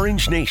on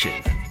Orange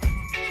Nation.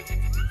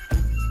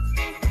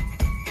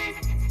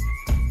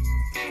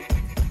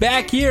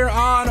 Back here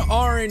on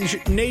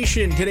Orange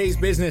Nation. Today's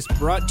Business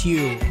brought to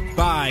you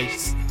by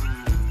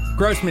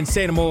Grossman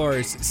St.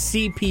 Amour's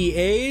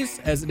CPAs,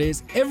 as it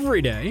is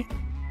every day.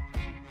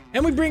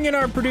 And we bring in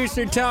our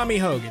producer, Tommy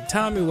Hogan.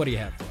 Tommy, what do you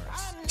have for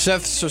us?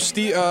 Seth, so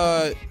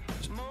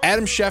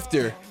Adam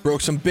Schefter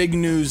broke some big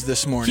news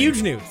this morning.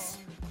 Huge news.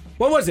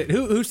 What was it?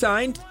 Who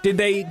signed? Did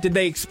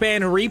they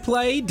expand a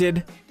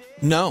replay?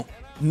 No,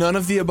 none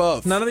of the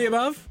above. None of the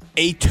above?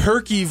 A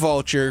turkey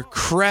vulture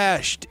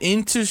crashed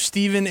into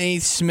Stephen A.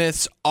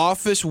 Smith's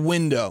office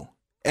window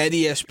at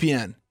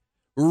ESPN.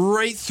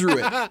 Right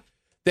through it.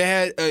 They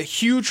had a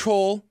huge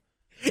hole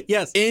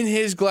in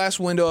his glass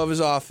window of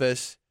his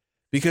office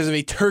because of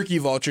a turkey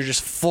vulture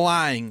just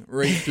flying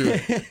right through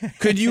it.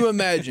 Could you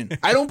imagine?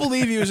 I don't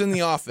believe he was in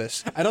the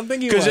office. I don't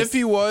think he was. Because if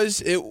he was,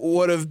 it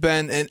would have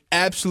been an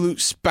absolute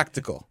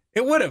spectacle.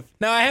 It would have.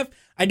 Now,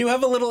 I do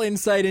have a little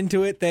insight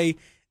into it.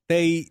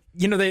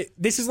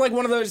 This is like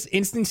one of those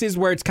instances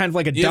where it's kind of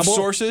like a you double. Have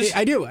sources?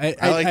 I do. I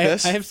like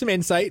this. I have some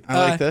insight.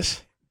 I like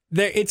this.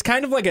 It's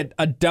kind of like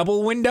a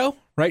double window,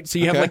 right? So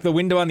you have like the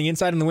window on the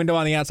inside and the window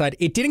on the outside.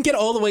 It didn't get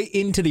all the way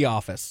into the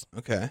office.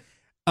 Okay.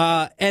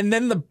 And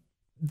then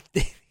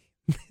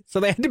so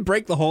they had to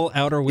break the whole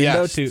outer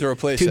window to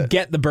replace it.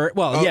 Get the bird.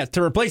 Well, yes,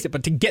 to replace it,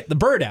 but to get the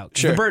bird out.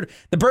 Sure.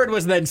 The bird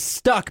was then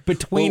stuck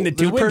between the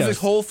two windows. There's a perfect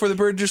hole for the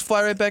bird to just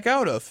fly right back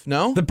out of.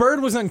 No, the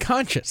bird was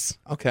unconscious.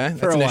 Okay,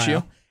 for that's an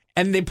issue.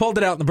 And they pulled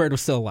it out, and the bird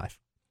was still alive.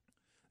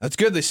 That's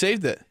good. They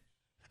saved it.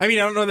 I mean,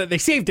 I don't know that they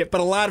saved it, but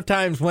a lot of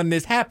times when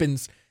this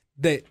happens,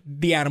 the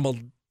animal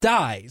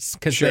dies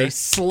because they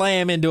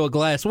slam into a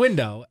glass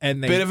window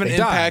and bit of an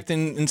impact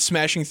in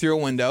smashing through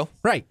a window.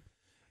 Right.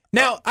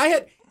 Now,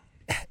 I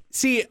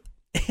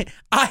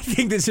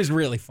think this is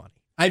really funny.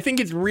 I think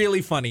it's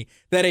really funny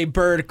that a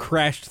bird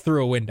crashed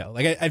through a window.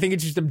 Like, I think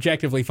it's just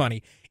objectively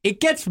funny. It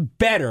gets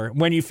better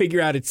when you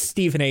figure out it's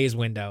Stephen A's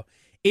window.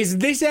 Is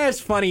this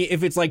as funny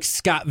if it's like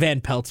Scott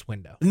Van Pelt's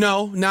window?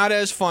 No, not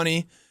as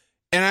funny.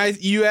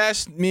 And you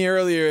asked me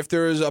earlier if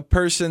there was a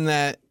person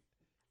that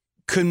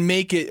could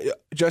make it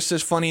just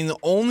as funny. And the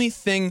only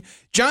thing,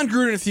 John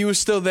Gruden, if he was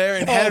still there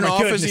and had an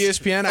office at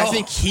ESPN, I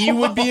think he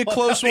would be a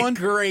close one.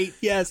 Great,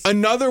 yes.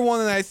 Another one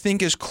that I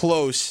think is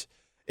close,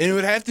 and it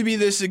would have to be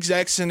this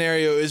exact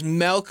scenario, is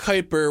Mel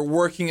Kiper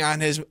working on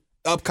his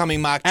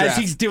upcoming mock draft. As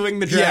he's doing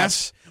the draft?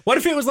 Yes. What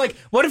if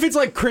it's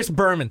like Chris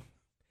Berman?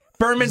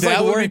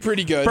 That would be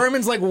pretty good.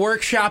 Berman's like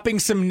workshopping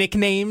some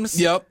nicknames.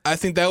 Yep, I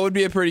think that would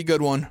be a pretty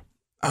good one.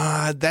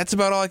 That's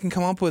about all I can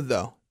come up with,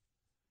 though.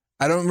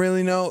 I don't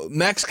really know.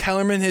 Max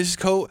Kellerman, his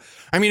coat.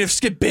 I mean, if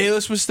Skip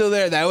Bayless was still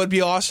there, that would be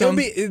awesome.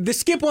 The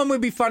Skip one would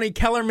be funny.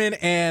 Kellerman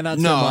and not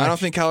so no, much. I don't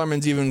think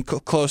Kellerman's even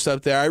close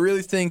up there. I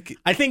really think.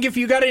 I think if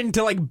you got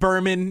into like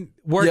Berman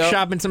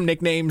workshopping some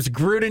nicknames,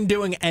 Gruden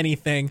doing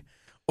anything,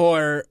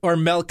 or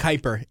Mel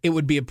Kiper, it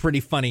would be a pretty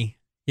funny.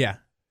 Yeah.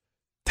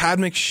 Todd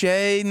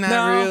McShay,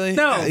 not really.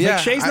 No,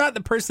 McShay's not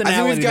the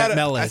personality that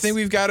Mel is. I think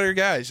we've got our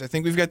guys. I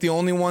think we've got the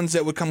only ones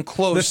that would come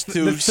close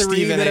to the three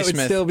Stephen that A. it would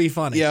Smith. still be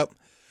funny. Yep.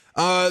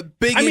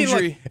 Big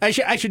injury. Look,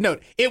 I should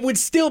note, it would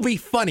still be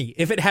funny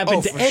if it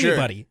happened to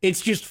anybody. Sure.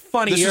 It's just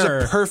funnier. This is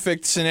a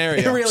perfect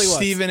scenario. It really was.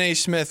 Stephen A.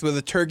 Smith with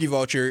a turkey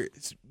vulture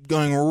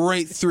going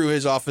right through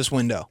his office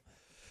window.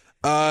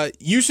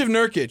 Yusuf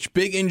Nurkic,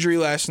 big injury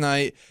last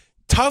night.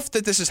 Tough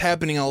that this is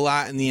happening a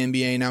lot in the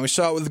NBA now. We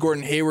saw it with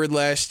Gordon Hayward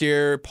last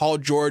year, Paul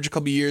George a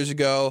couple of years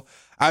ago.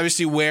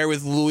 Obviously, Ware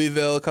with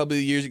Louisville a couple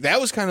of years ago.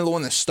 That was kind of the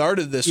one that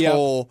started this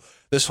whole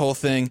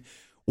thing.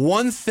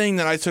 One thing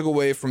that I took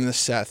away from this,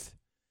 Seth,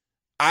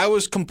 I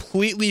was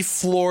completely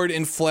floored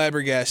and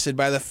flabbergasted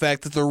by the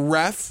fact that the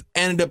ref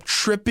ended up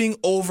tripping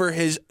over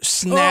his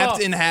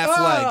snapped in half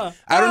leg.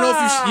 I don't know if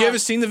you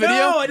haven't seen the video?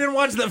 No, I didn't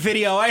watch the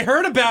video. I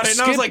heard about it,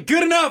 and I was like,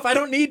 good enough. I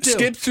don't need to.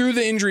 Skip through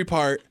the injury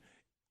part.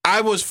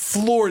 I was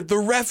floored. The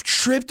ref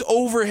tripped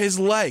over his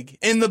leg,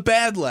 in the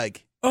bad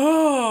leg.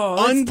 Oh,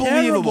 that's unbelievable.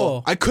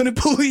 Terrible. I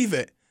couldn't believe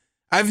it.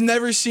 I've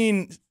never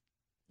seen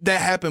that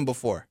happen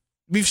before.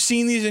 We've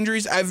seen these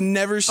injuries. I've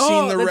never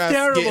seen the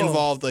ref get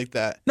involved like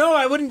that. No,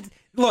 I wouldn't.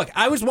 Look,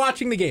 I was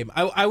watching the game.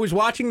 I was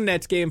watching the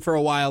Nets game for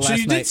a while last night.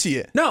 So you did see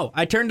it? No,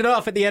 I turned it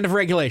off at the end of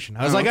regulation.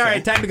 I was like, all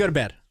right, time to go to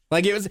bed.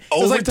 Like it was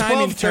overtime.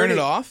 like 12:30. You turn it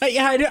off?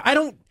 Yeah, I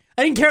don't.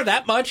 I didn't care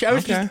that much. I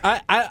was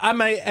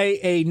I'm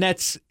a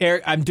Nets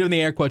I'm doing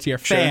the air quotes here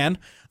fan.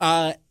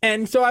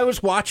 And so I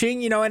was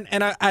watching,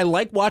 and I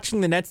like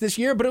watching the Nets this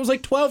year, but it was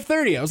like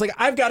 12:30. I was like,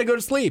 I've got to go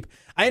to sleep.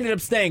 I ended up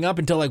staying up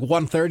until like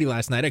 1:30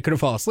 last night. I could have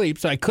fallen asleep,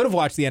 so I could have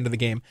watched the end of the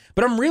game.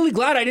 But I'm really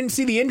glad I didn't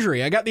see the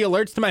injury. I got the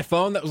alerts to my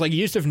phone that was like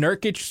Yusuf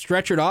Nurkic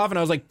stretchered off, and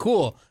I was like,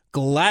 cool.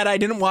 Glad I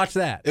didn't watch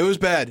that. It was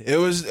bad. It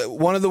was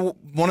one of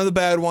the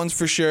bad ones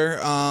for sure.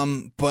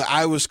 But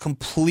I was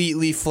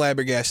completely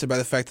flabbergasted by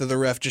the fact that the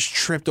ref just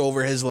tripped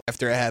over his leg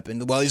after it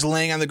happened. While he's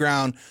laying on the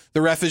ground,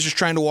 the ref is just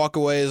trying to walk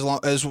away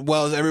as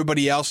well as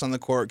everybody else on the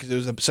court because it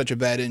was such a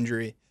bad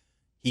injury.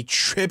 He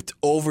tripped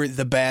over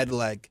the bad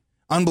leg.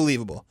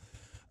 Unbelievable.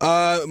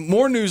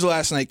 More news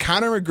last night.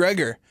 Conor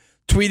McGregor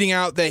tweeting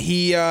out that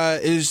he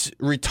is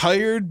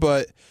retired,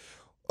 but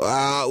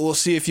we'll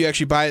see if you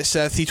actually buy it,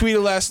 Seth. He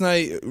tweeted last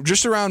night,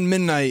 just around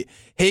midnight,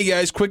 "Hey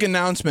guys, quick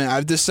announcement.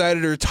 I've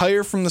decided to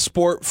retire from the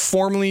sport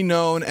formerly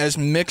known as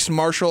mixed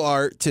martial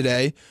art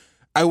today.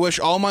 I wish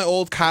all my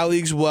old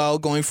colleagues well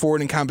going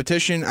forward in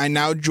competition. I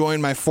now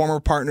join my former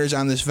partners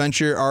on this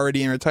venture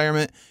already in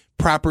retirement.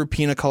 Proper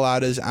pina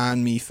coladas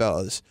on me,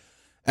 fellas."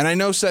 And I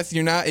know, Seth,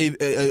 you're not a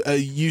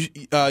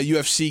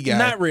UFC guy.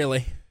 Not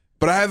really.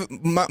 But I have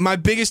my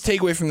biggest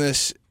takeaway from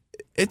this,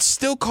 it's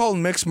still called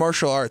mixed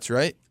martial arts,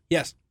 right?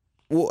 Yes.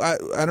 Well,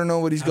 I don't know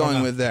what he's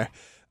going with there.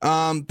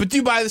 But do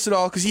you buy this at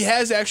all? Because he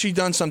has actually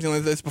done something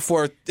like this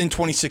before in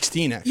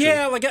 2016, actually.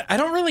 Yeah, like I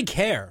don't really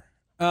care.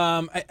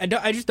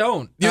 I just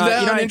don't. You're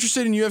that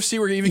uninterested in UFC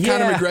where even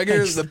Conor McGregor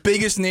is the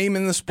biggest name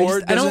in the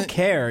sport? I don't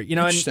care.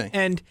 Interesting.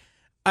 And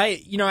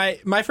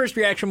my first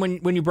reaction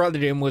when you brought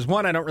it in was,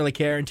 one, I don't really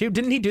care, and two,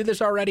 didn't he do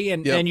this already?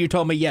 And you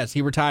told me yes,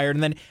 he retired,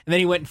 and then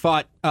he went and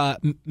fought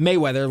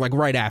Mayweather like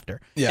right after.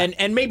 Yeah.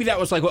 And maybe that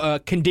was like a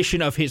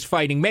condition of his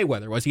fighting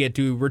Mayweather, was he had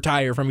to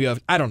retire from UFC.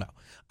 I don't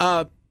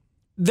know.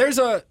 There's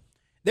a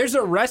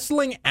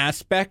wrestling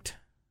aspect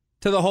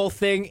to the whole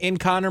thing in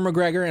Conor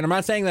McGregor, and I'm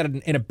not saying that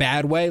in a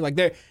bad way. Like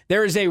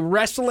there is a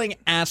wrestling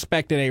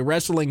aspect and a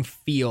wrestling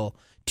feel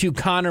to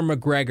Conor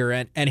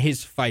McGregor and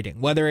his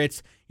fighting, whether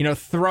it's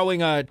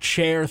throwing a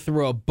chair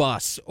through a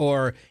bus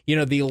or,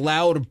 the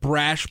loud,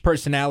 brash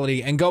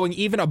personality and going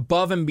even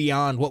above and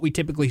beyond what we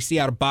typically see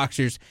out of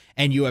boxers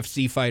and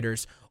UFC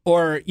fighters,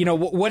 or,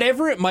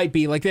 whatever it might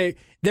be. Like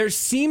there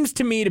seems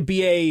to me to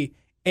be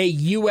a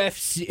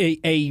UFC,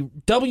 a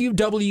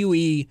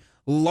WWE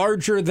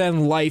larger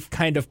than life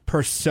kind of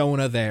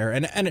persona there.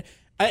 And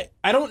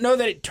I don't know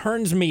that it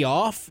turns me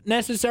off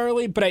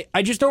necessarily, but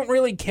I just don't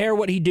really care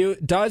what he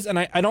does, and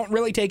I don't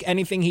really take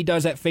anything he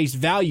does at face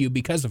value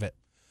because of it.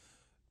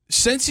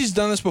 Since he's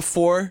done this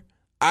before,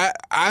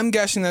 I'm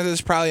guessing that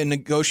it's probably a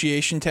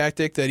negotiation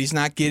tactic, that he's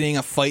not getting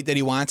a fight that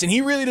he wants, and he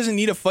really doesn't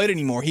need a fight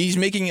anymore. He's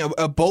making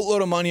a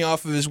boatload of money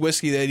off of his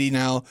whiskey that he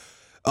now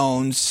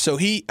owns. So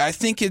I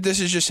think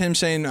this is just him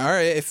saying, all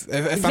right, if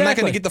I'm not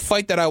going to get the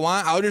fight that I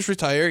want, I'll just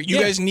retire. You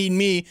guys need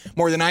me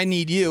more than I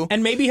need you.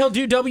 And maybe he'll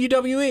do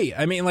WWE.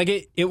 I mean, like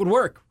it would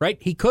work, right?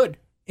 He could.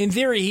 In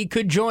theory, he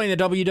could join the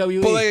WWE.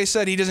 But like I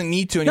said, he doesn't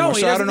need to anymore.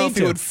 So I don't know if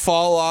he would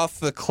fall off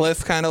the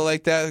cliff kind of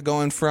like that,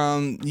 going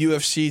from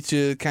UFC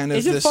to kind of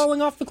this. Is it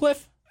falling off the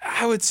cliff?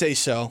 I would say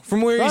so.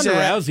 From where he's at.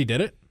 Ronda Rousey did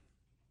it.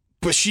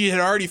 But she had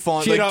already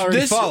fallen. She had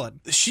already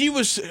fallen. She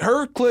was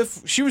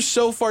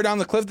so far down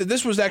the cliff that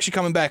this was actually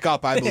coming back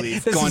up, I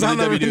believe, going to the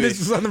WWE. This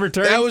was on the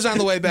return? That was on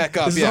the way back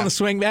up, This is on the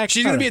swing back?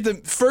 She's going to be at the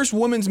first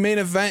women's main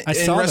event in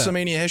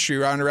WrestleMania history.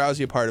 Ronda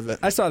Rousey a part of it.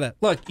 I saw that.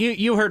 Look,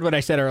 you heard what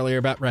I said earlier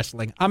about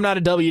wrestling. I'm not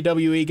a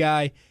WWE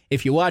guy.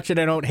 If you watch it,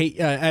 I don't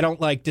hate. I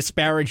don't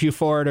disparage you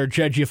for it or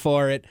judge you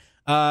for it.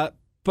 But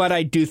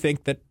I do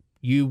think that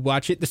you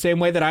watch it the same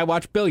way that I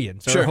watch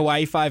Billions or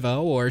Hawaii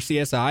Five-0 or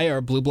CSI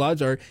or Blue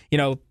Bloods or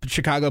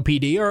Chicago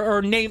PD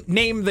or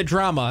name the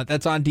drama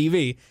that's on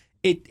TV.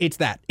 It's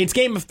that. It's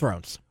Game of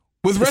Thrones.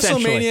 With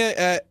WrestleMania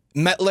at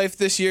MetLife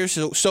this year,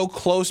 so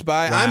close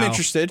by, wow. I'm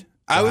interested.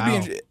 I would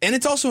be, and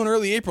it's also in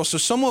early April, so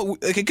somewhat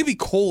it could be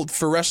cold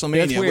for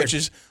WrestleMania, which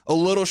is a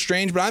little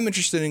strange. But I'm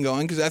interested in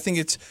going because I think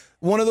it's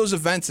one of those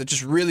events that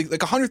just really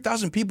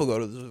 100,000 people go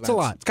to those events. It's a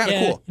lot. It's kind of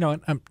cool. You know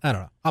what? I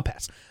don't know. I'll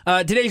pass.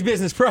 Today's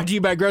business brought to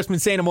you by Grossman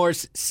St.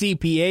 Morse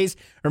CPAs.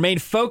 Remain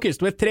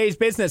focused with today's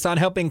business on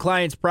helping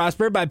clients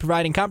prosper by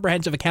providing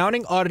comprehensive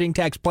accounting, auditing,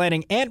 tax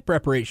planning, and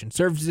preparation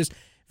services.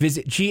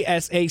 Visit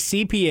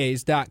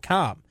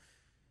GSACPAs.com.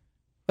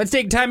 Let's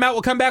take time out.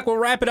 We'll come back. We'll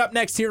wrap it up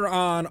next here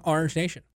on Orange Nation.